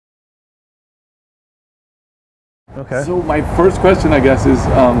Okay. So my first question, I guess, is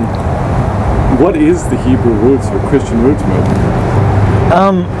what is the Hebrew roots or Christian roots movement?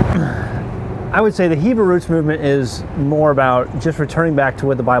 I would say the Hebrew roots movement is more about just returning back to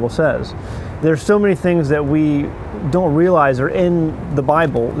what the Bible says. There's so many things that we don't realize are in the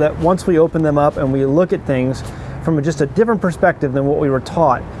Bible that once we open them up and we look at things from just a different perspective than what we were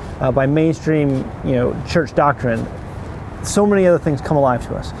taught by mainstream, church doctrine, so many other things come alive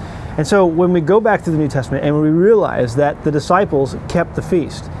to us. And so when we go back to the New Testament and we realize that the disciples kept the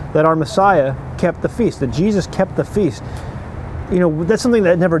feast, that our Messiah kept the feast, that Jesus kept the feast, that's something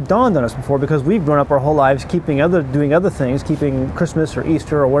that never dawned on us before, because we've grown up our whole lives doing other things, keeping Christmas or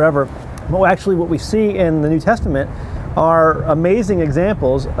Easter or whatever. But actually what we see in the New Testament are amazing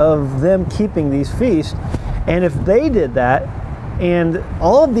examples of them keeping these feasts. And if they did that, and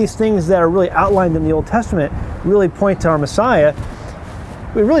all of these things that are really outlined in the Old Testament really point to our Messiah,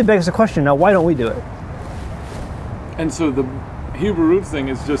 it really begs the question, now why don't we do it? And so the Hebrew roots thing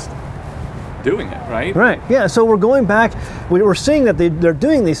is just doing it, right? Right, yeah, so we're going back, we're seeing that they're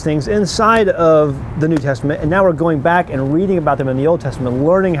doing these things inside of the New Testament, and now we're going back and reading about them in the Old Testament,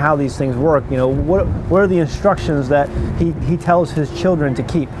 learning how these things work, what are the instructions that he tells his children to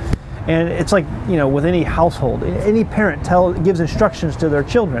keep. And it's like, with any household, any parent gives instructions to their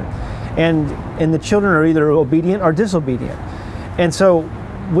children, and the children are either obedient or disobedient. And so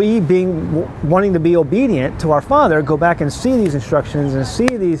we, wanting to be obedient to our Father, go back and see these instructions and see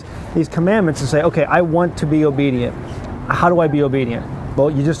these commandments and say, okay, I want to be obedient. How do I be obedient? Well,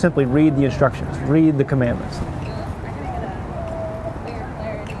 you just simply read the instructions, read the commandments.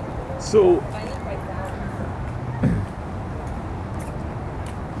 So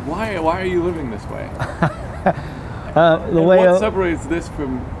why are you living this way? What separates this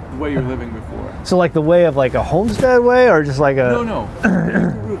from the way you're living before? So like the way of like a homestead way, or just like a... No,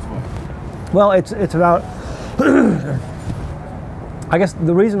 the roots way. Well, it's about... I guess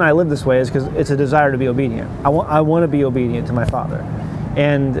the reason I live this way is because it's a desire to be obedient. I want to be obedient to my Father.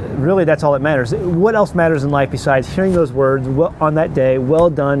 And really that's all that matters. What else matters in life besides hearing those words on that day, well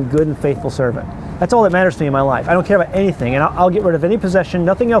done, good and faithful servant? That's all that matters to me in my life. I don't care about anything, and I'll get rid of any possession.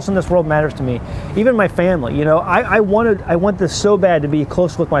 Nothing else in this world matters to me. Even my family. I want this so bad to be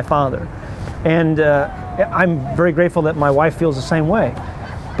close with my Father, and I'm very grateful that my wife feels the same way.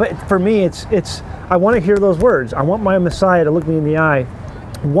 But for me, it's I want to hear those words. I want my Messiah to look me in the eye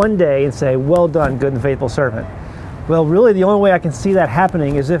one day and say, "Well done, good and faithful servant." Well, really, the only way I can see that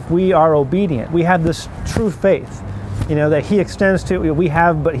happening is if we are obedient. We have this true faith. That he extends to, we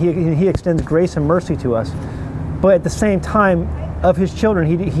have, but he extends grace and mercy to us. But at the same time, of his children,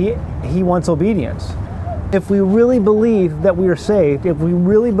 he wants obedience. If we really believe that we are saved, if we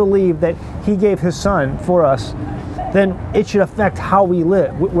really believe that he gave his son for us, then it should affect how we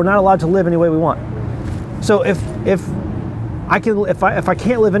live. We're not allowed to live any way we want. So if I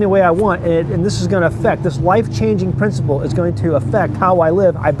can't live any way I want, and this is going to affect, this life-changing principle is going to affect how I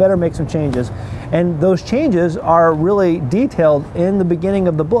live, I better make some changes. And those changes are really detailed in the beginning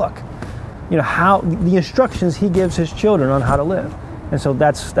of the book. How the instructions he gives his children on how to live. And so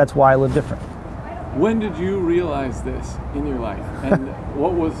that's why I live different. When did you realize this in your life, and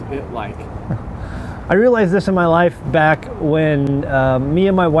what was it like? I realized this in my life back when me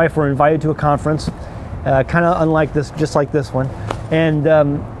and my wife were invited to a conference, kind of unlike this, just like this one, and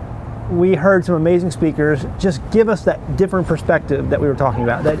we heard some amazing speakers just give us that different perspective that we were talking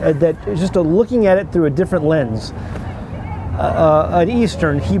about, that just looking at it through a different lens, an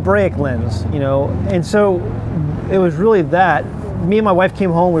Eastern Hebraic lens, and so it was really that. Me and my wife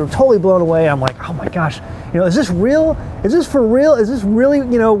came home, we were totally blown away. I'm like, oh my gosh, is this real? Is this for real? Is this really,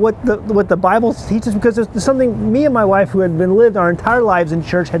 what the Bible teaches? Because it's something me and my wife, who had been lived our entire lives in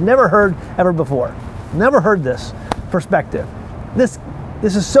church, had never heard ever before. Never heard this perspective. This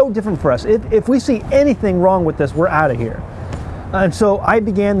is so different for us. If we see anything wrong with this, we're out of here. And so I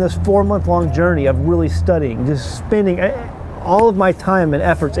began this 4-month-long journey of really studying, just spending all of my time and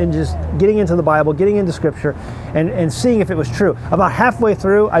efforts in just getting into the Bible, getting into Scripture, and seeing if it was true. About halfway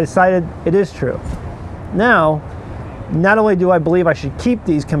through, I decided it is true. Now, not only do I believe I should keep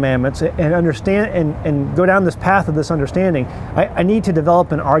these commandments and understand and go down this path of this understanding, I need to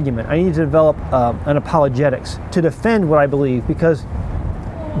develop an argument. I need to develop an apologetics to defend what I believe, because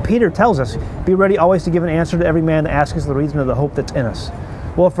Peter tells us, be ready always to give an answer to every man that asks us the reason of the hope that's in us.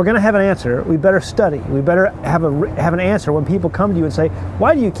 Well, if we're going to have an answer, we better study. We better have an answer when people come to you and say,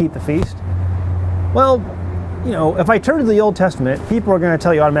 why do you keep the feast? Well, if I turn to the Old Testament, people are going to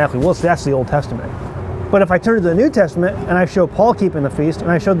tell you automatically, well, that's the Old Testament. But if I turn to the New Testament and I show Paul keeping the feast, and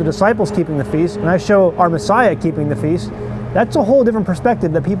I show the disciples keeping the feast, and I show our Messiah keeping the feast, that's a whole different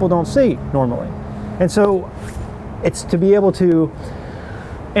perspective that people don't see normally. And so It's to be able to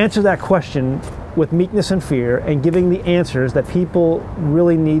answer that question with meekness and fear, and giving the answers that people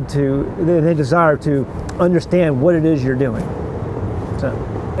really need to, they desire to understand what it is you're doing. So.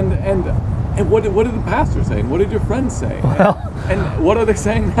 And what did the pastor say? And what did your friends say? Well, and what are they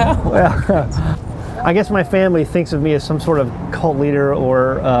saying now? Well, I guess my family thinks of me as some sort of cult leader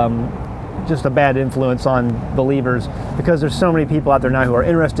or just a bad influence on believers, because there's so many people out there now who are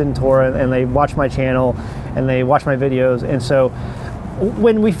interested in Torah, and they watch my channel and they watch my videos. And so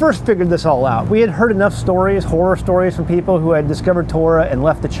when we first figured this all out, we had heard enough stories, horror stories from people who had discovered Torah and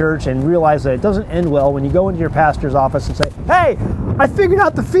left the church and realized that it doesn't end well when you go into your pastor's office and say, hey, I figured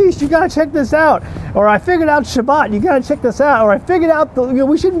out the feast, you got to check this out. Or I figured out Shabbat, you got to check this out. Or I figured out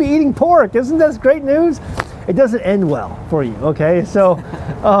we shouldn't be eating pork. Isn't this great news? It doesn't end well for you, okay? So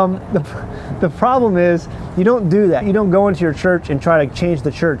the problem is you don't do that. You don't go into your church and try to change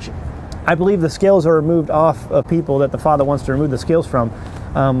the church. I believe the scales are removed off of people that the Father wants to remove the scales from.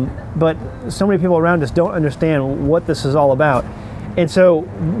 But so many people around us don't understand what this is all about. And so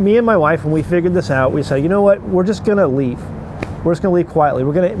me and my wife, when we figured this out, we said, you know what, we're just going to leave. We're just going to leave quietly.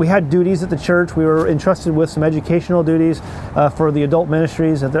 We had duties at the church. We were entrusted with some educational duties for the adult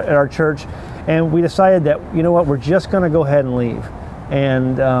ministries at our church. And we decided that, you know what, we're just going to go ahead and leave.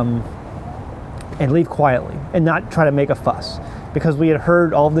 And leave quietly and not try to make a fuss. Because we had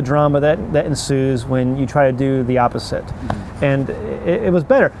heard all of the drama that ensues when you try to do the opposite. And it was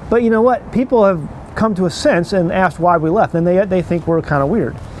better. But you know what? People have come to a sense and asked why we left, and they think we're kind of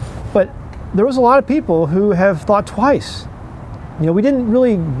weird. But there was a lot of people who have thought twice. You know, we didn't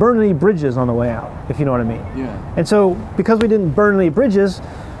really burn any bridges on the way out, if you know what I mean. Yeah. And so because we didn't burn any bridges,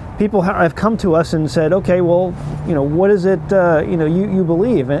 people have come to us and said, okay, well, you know, what is it you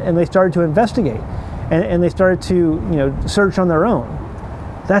believe? And they started to investigate. And they started to, search on their own.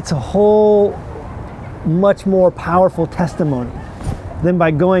 That's a whole much more powerful testimony than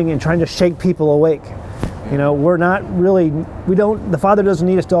by going and trying to shake people awake. You know, we're not really, the Father doesn't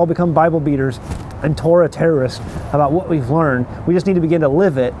need us to all become Bible beaters and Torah terrorists about what we've learned. We just need to begin to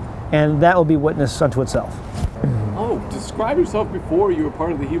live it, and that will be witness unto itself. Oh, describe yourself before you were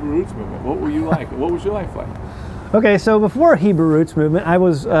part of the Hebrew Roots movement. What were you like? What was your life like? Okay, so before Hebrew Roots movement, I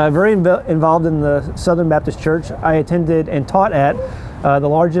was very involved in the Southern Baptist Church. I attended and taught at the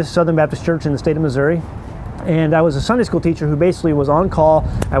largest Southern Baptist church in the state of Missouri. And I was a Sunday school teacher who basically was on call.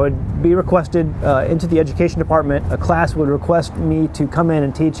 I would be requested into the education department. A class would request me to come in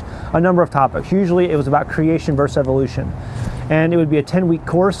and teach a number of topics. Usually it was about creation versus evolution. And it would be a 10-week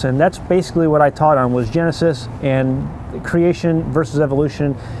course, and that's basically what I taught on, was Genesis and creation versus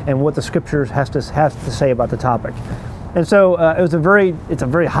evolution and what the scriptures has to say about the topic. And so it's a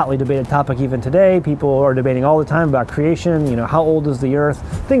very hotly debated topic even today. People are debating all the time about creation, how old is the earth,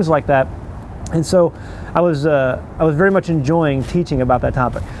 things like that. And so I was very much enjoying teaching about that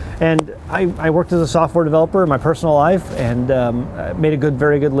topic. And I worked as a software developer in my personal life, and made a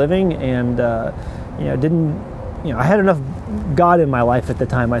very good living, and I had enough God in my life at the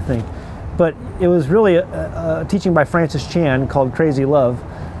time, I think. But it was really a teaching by Francis Chan called Crazy Love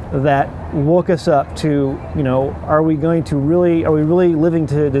that woke us up to, are we really living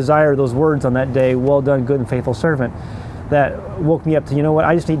to desire those words on that day, well done, good and faithful servant? That woke me up to,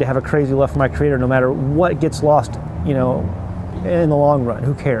 I just need to have a crazy love for my Creator no matter what gets lost, in the long run.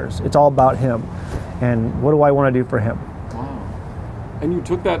 Who cares? It's all about Him. And what do I want to do for Him? Wow. And you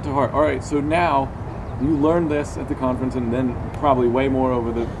took that to heart. All right, so now you learned this at the conference, and then probably way more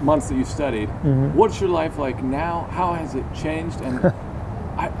over the months that you studied. Mm-hmm. What's your life like now? How has it changed? And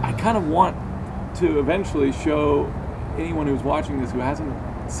I kind of want to eventually show anyone who's watching this who hasn't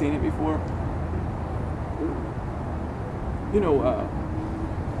seen it before,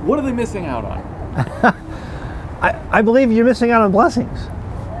 what are they missing out on? I believe you're missing out on blessings.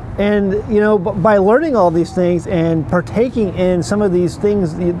 And, by learning all these things and partaking in some of these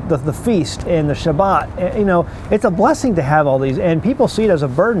things, the feast and the Shabbat, it's a blessing to have all these. And people see it as a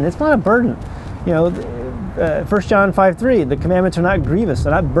burden. It's not a burden. 1 John 5:3, the commandments are not grievous,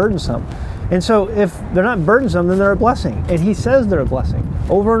 they're not burdensome. And so if they're not burdensome, then they're a blessing. And He says they're a blessing.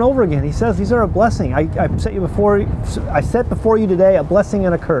 Over and over again, He says these are a blessing. I set before you today a blessing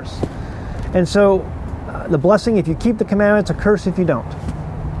and a curse. And so the blessing if you keep the commandments, a curse if you don't.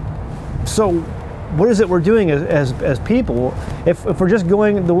 So what is it we're doing as people? If we're just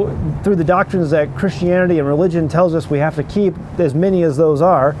going through the doctrines that Christianity and religion tells us we have to keep, as many as those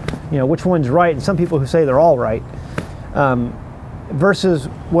are, which one's right, and some people who say they're all right, versus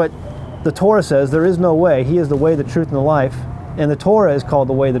what the Torah says, there is no way. He is the way, the truth, and the life. And the Torah is called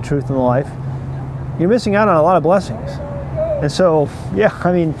the way, the truth, and the life. You're missing out on a lot of blessings. And so,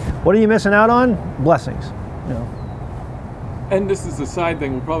 what are you missing out on? Blessings. And this is a side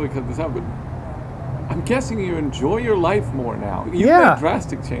thing, we'll probably cut this out, but I'm guessing you enjoy your life more now. You've made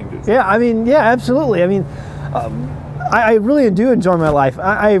drastic changes. Yeah, I mean, yeah, absolutely. I mean, I really do enjoy my life.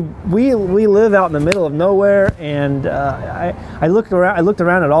 We live out in the middle of nowhere, and I looked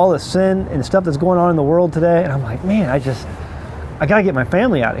around at all the sin and stuff that's going on in the world today, and I'm like, man, I gotta get my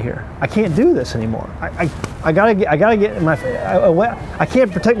family out of here. I can't do this anymore. I gotta get I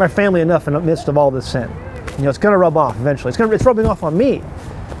can't protect my family enough in the midst of all this sin. You know, it's gonna rub off eventually. It's rubbing off on me.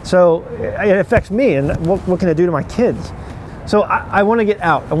 So it affects me, and what can I do to my kids? So I want to get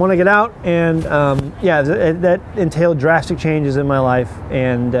out. I want to get out, and yeah, that entailed drastic changes in my life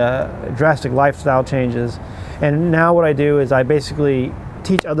and drastic lifestyle changes. And now what I do is I basically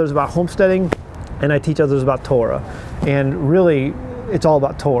teach others about homesteading, and I teach others about Torah. And really, it's all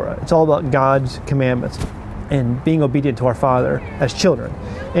about Torah. It's all about God's commandments and being obedient to our Father as children.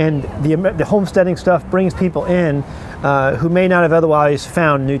 And the homesteading stuff brings people in who may not have otherwise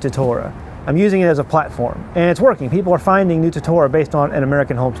found New to Torah. I'm using it as a platform, and it's working. People are finding New to Torah based on an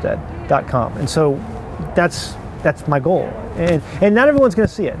AmericanHomestead.com, and so that's my goal. And not everyone's going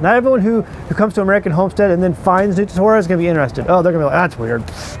to see it. Not everyone who comes to American Homestead and then finds New to Torah is going to be interested. Oh, they're going to be like, that's weird,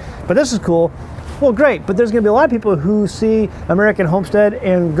 but this is cool. Well, great, but there's going to be a lot of people who see American Homestead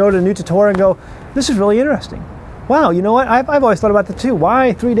and go to New to Torah and go, this is really interesting. Wow, you know what? I've always thought about that too.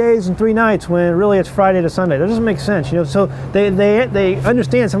 Why 3 days and 3 nights when really it's Friday to Sunday? That doesn't make sense, you know. So they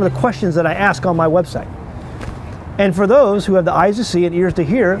understand some of the questions that I ask on my website. And for those who have the eyes to see and ears to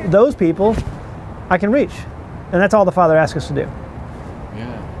hear, those people I can reach. And that's all the Father asks us to do.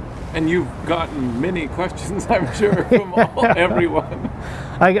 Yeah. And you've gotten many questions, I'm sure, from everyone.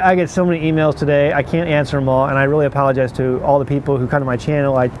 I get so many emails today, I can't answer them all, and I really apologize to all the people who come to my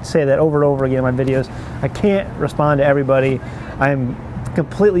channel. I say that over and over again in my videos. I can't respond to everybody. I'm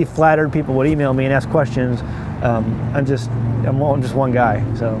completely flattered people would email me and ask questions. I'm just one guy,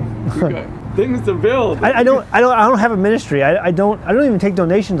 so. Okay. Things to build. I don't have a ministry. I don't even take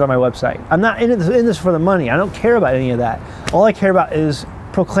donations on my website. I'm not in this for the money. I don't care about any of that. All I care about is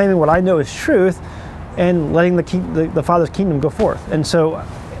proclaiming what I know is truth and letting the Father's kingdom go forth. And so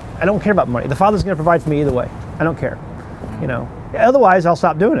I don't care about money. The Father's going to provide for me either way. I don't care, you know. Otherwise, I'll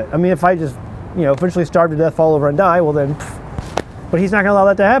stop doing it. I mean, if I just, you know, eventually starve to death, fall over and die, well then, but He's not going to allow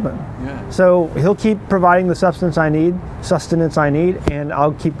that to happen. Yeah. So He'll keep providing the sustenance I need, and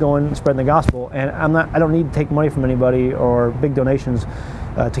I'll keep going and spreading the gospel. And I don't need to take money from anybody or big donations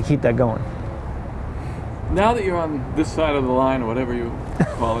to keep that going. Now that you're on this side of the line, or whatever you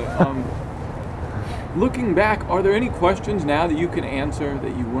call it, looking back, are there any questions now that you can answer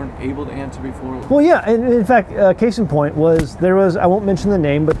that you weren't able to answer before? Well, yeah, and in fact, case in point was, I won't mention the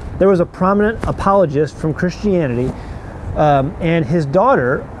name, but there was a prominent apologist from Christianity, and his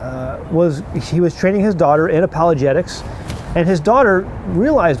daughter he was training his daughter in apologetics, and his daughter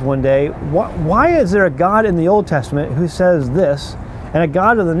realized one day, why is there a God in the Old Testament who says this, and a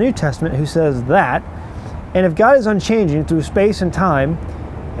God in the New Testament who says that? And if God is unchanging through space and time,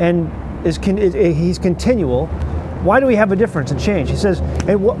 and He's continual, why do we have a difference and change? He says,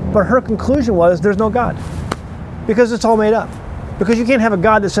 but her conclusion was, there's no God, because it's all made up. Because you can't have a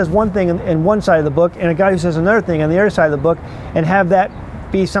God that says one thing in one side of the book and a God who says another thing on the other side of the book and have that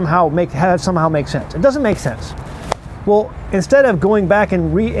somehow make sense. It doesn't make sense. Well, instead of going back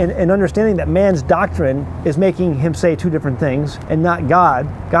and understanding that man's doctrine is making him say two different things and not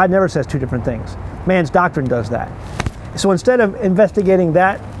God never says two different things. Man's doctrine does that. So instead of investigating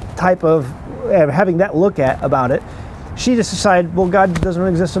that type of, having that look at about it, she just decided, well, God doesn't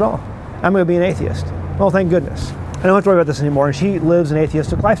exist at all. I'm going to be an atheist. Well, thank goodness. I don't have to worry about this anymore. And she lives an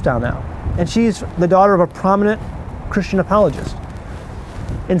atheistic lifestyle now. And she's the daughter of a prominent Christian apologist.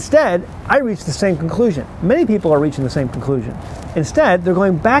 Instead, I reached the same conclusion. Many people are reaching the same conclusion. Instead, they're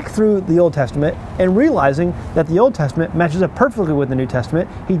going back through the Old Testament and realizing that the Old Testament matches up perfectly with the New Testament.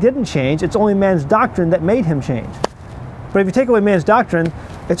 He didn't change. It's only man's doctrine that made him change. But if you take away man's doctrine,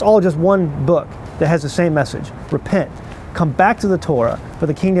 it's all just one book that has the same message. Repent. Come back to the Torah, for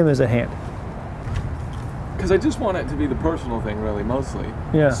the kingdom is at hand. Because I just want it to be the personal thing, really, mostly.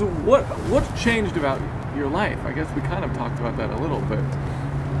 Yeah. So what's changed about your life? I guess we kind of talked about that a little bit.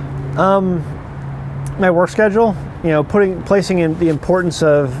 My work schedule, you know, placing in the importance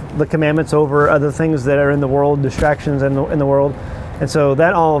of the commandments over other things that are in the world, distractions in the world. And so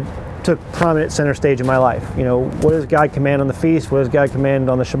that all took prominent center stage in my life. You know, what does God command on the feast? What does God command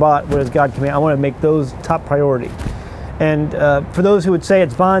on the Shabbat? What does God command? I want to make those top priority. And for those who would say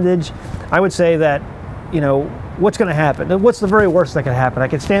it's bondage, I would say that, you know, what's going to happen? What's the very worst that could happen? I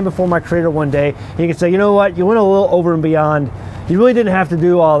could stand before my Creator one day, and He could say, you know what, you went a little over and beyond. You really didn't have to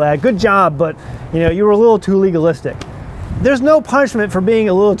do all that. Good job, but, you know, you were a little too legalistic. there's no punishment for being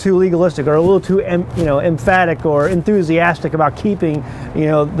a little too legalistic or a little too emphatic or enthusiastic about keeping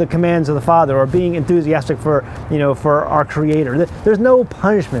the commands of the Father, or being enthusiastic for our Creator. There's no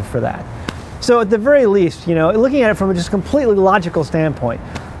punishment for that. So at the very least, looking at it from a just completely logical standpoint,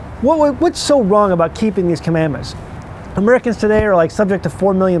 what's so wrong about keeping these commandments? Americans today are like subject to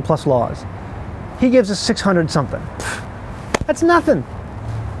 4 million plus laws. He gives us 600 something. That's nothing.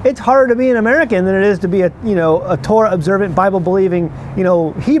 It's harder to be an American than it is to be a Torah observant, Bible believing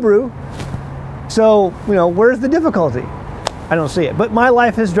Hebrew. So where's the difficulty? I don't see it. But my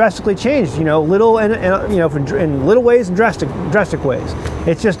life has drastically changed. Little and in little ways and drastic ways.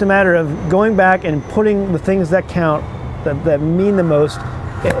 It's just a matter of going back and putting the things that count, that mean the most,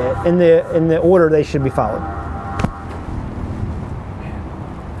 in the order they should be followed.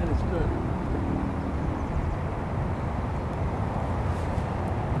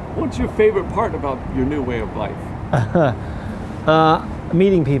 What's your favorite part about your new way of life?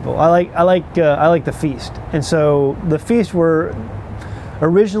 Meeting people. I like the feast, and so the feasts were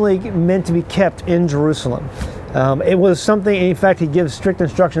originally meant to be kept in Jerusalem. It was something. In fact, he gives strict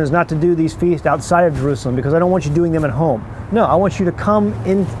instructions not to do these feasts outside of Jerusalem, because I don't want you doing them at home. No, I want you to come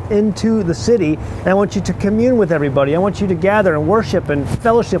into the city, and I want you to commune with everybody. I want you to gather and worship and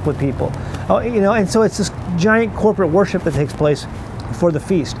fellowship with people. And so it's this giant corporate worship that takes place for the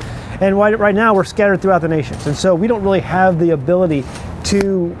feast. And right now we're scattered throughout the nations, and so we don't really have the ability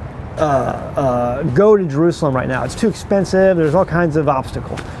to go to Jerusalem right now. It's too expensive. There's all kinds of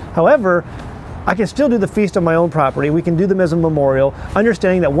obstacles. However, I can still do the feast on my own property. We can do them as a memorial,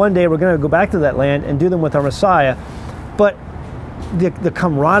 understanding that one day we're going to go back to that land and do them with our Messiah. But the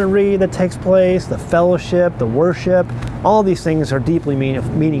camaraderie that takes place, the fellowship, the worship, all these things are deeply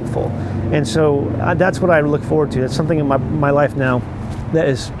meaningful. And so that's what I look forward to. It's something in my life now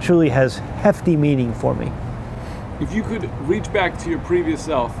that truly has hefty meaning for me. If you could reach back to your previous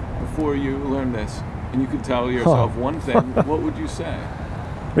self before you learned this, and you could tell yourself one thing, what would you say?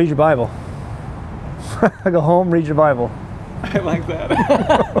 Read your Bible. Go home, read your Bible. I like that.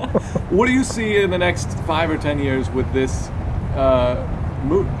 What do you see in the next 5 or 10 years with this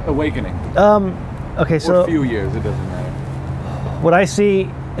awakening? Okay, so or a few years, it doesn't matter. What I see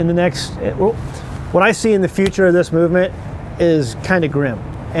in the future of this movement is kind of grim,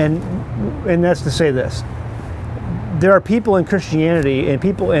 and that's to say this: there are people in Christianity and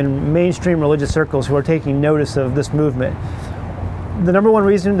people in mainstream religious circles who are taking notice of this movement. The number one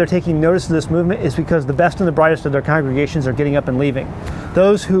reason they're taking notice of this movement is because the best and the brightest of their congregations are getting up and leaving.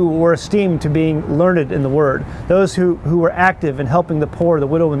 Those who were esteemed to being learned in the Word, those who were active in helping the poor, the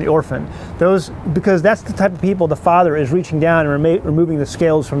widow, and the orphan, because that's the type of people the Father is reaching down and removing the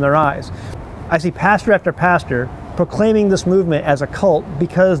scales from their eyes. I see pastor after pastor proclaiming this movement as a cult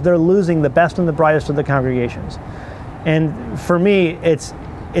because they're losing the best and the brightest of the congregations. And for me, it's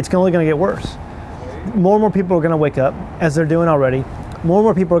only going to get worse. More and more people are going to wake up, as they're doing already. More and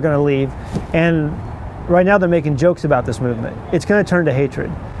more people are going to leave. And right now they're making jokes about this movement. It's going to turn to hatred.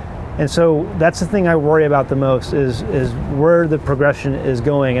 And so that's the thing I worry about the most, is where the progression is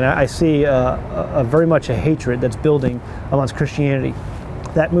going. And I see a very much a hatred that's building amongst Christianity.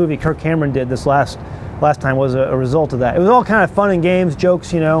 That movie Kirk Cameron did this last time was a result of that. It was all kind of fun and games,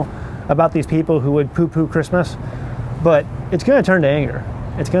 jokes, about these people who would poo-poo Christmas. But it's going to turn to anger.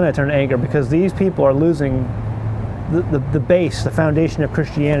 It's going to turn to anger because these people are losing the base, the foundation of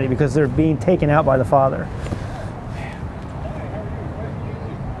Christianity, because they're being taken out by the Father.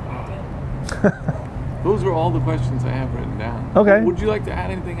 Those are all the questions I have written down. Okay. Would you like to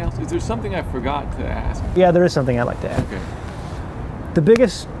add anything else? Is there something I forgot to ask? Yeah, there is something I'd like to add. Okay. The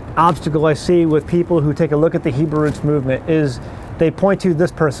biggest obstacle I see with people who take a look at the Hebrew Roots movement is they point to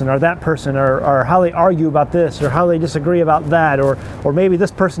this person or that person, or how they argue about this, or how they disagree about that, or maybe this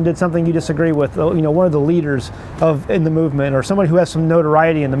person did something you disagree with, one of the leaders in the movement, or someone who has some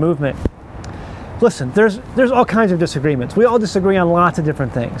notoriety in the movement. Listen, there's all kinds of disagreements. We all disagree on lots of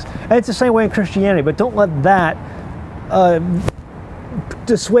different things. And it's the same way in Christianity, but don't let that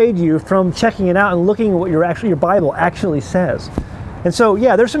dissuade you from checking it out and looking at what your Bible actually says. And so,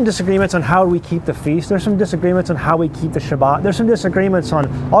 yeah, there's some disagreements on how we keep the feast. There's some disagreements on how we keep the Shabbat. There's some disagreements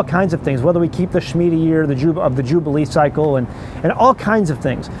on all kinds of things, whether we keep the Shemitah year, the Jubilee cycle, and all kinds of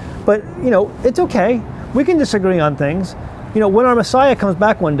things. But, it's okay. We can disagree on things. When our Messiah comes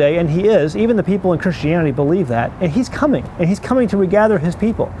back one day, and he is, even the people in Christianity believe that, and he's coming to regather his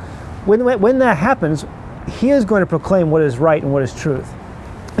people. When that happens, he is going to proclaim what is right and what is truth.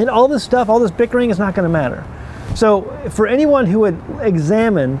 And all this stuff, all this bickering is not going to matter. So for anyone who would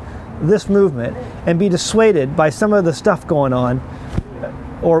examine this movement and be dissuaded by some of the stuff going on,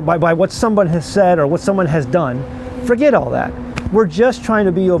 or by what someone has said or what someone has done, Forget all that. We're just trying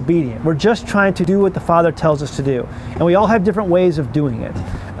to be obedient. We're just trying to do what the Father tells us to do. And we all have different ways of doing it.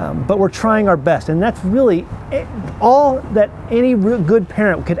 But we're trying our best. And that's really all that any good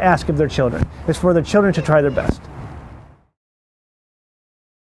parent could ask of their children, is for their children to try their best.